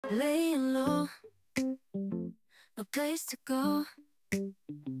Laying low, no place to go.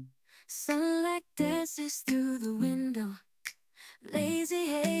 Sunlight dances through the window. Lazy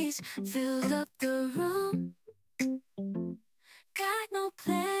haze filled up the room. Got no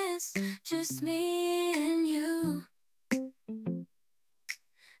plans, just me and you.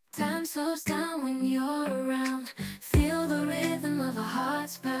 Time slows down when you're around. Feel the rhythm of our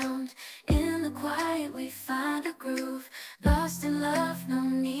hearts pound. In the quiet we find a groove. Lost in love, no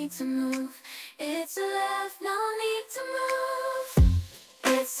need to move. It's a love, no need to move.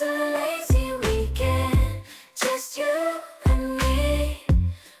 It's a lazy weekend, just you and me.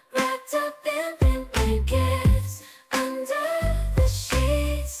 Wrapped up in pink blankets, under the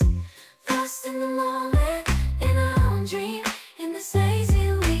sheets. Lost in the moment, in our own dream. In this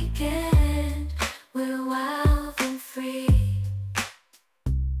lazy weekend, we're wild and free.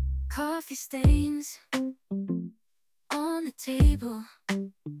 Coffee stains on the table.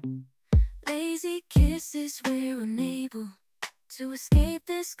 Lazy kisses, we're unable to escape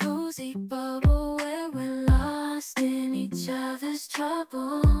this cozy bubble where we're lost in each other's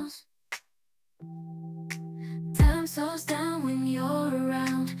troubles. Time slows down when you're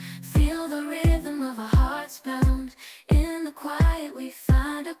around. Feel the rhythm of our hearts pound. In the quiet we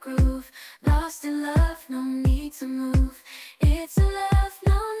find a groove. Lost in love, no need to move. It's a love,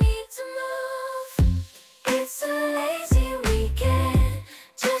 no need to move. It's a lazy weekend,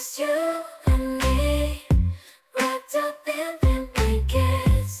 just you and me. Wrapped up in pink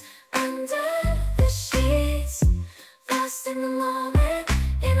blankets, under the sheets. Lost in the moment,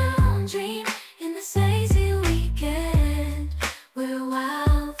 in our own dream. In this lazy weekend, we're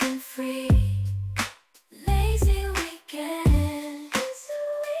wild and free. Lazy weekend, it's a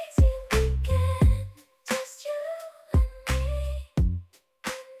lazy weekend, just you and me.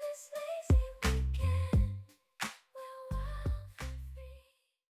 In this lazy weekend, we're wild and free.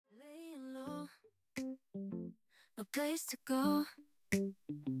 Laying low, no place to go.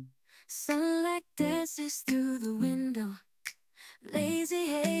 Sunlight dances through the window. Lazy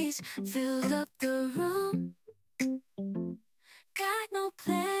haze filled up the room. Got no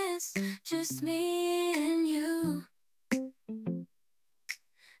plans, just me and you.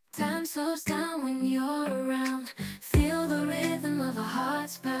 Time slows down when you're around. Feel the rhythm of our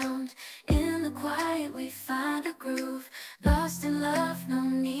hearts pound. In the quiet we find a groove. Lost in love, no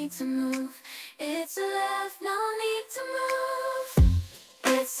need to move. It's a love, no need to move.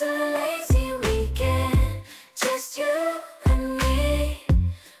 It's a lazy weekend, just you and me.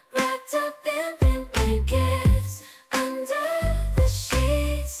 Wrapped up in pink blankets, under the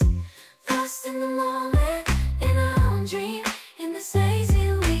sheets. Lost in the moment, in our own dream. In this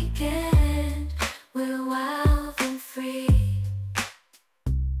lazy weekend, we're wild and free.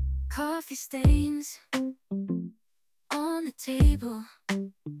 Coffee stains on the table.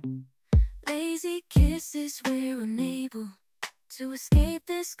 Lazy kisses, we're unable to escape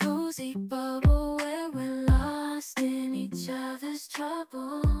this cozy bubble where we're lost in each other's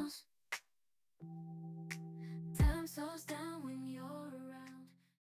troubles. Time slows down when you're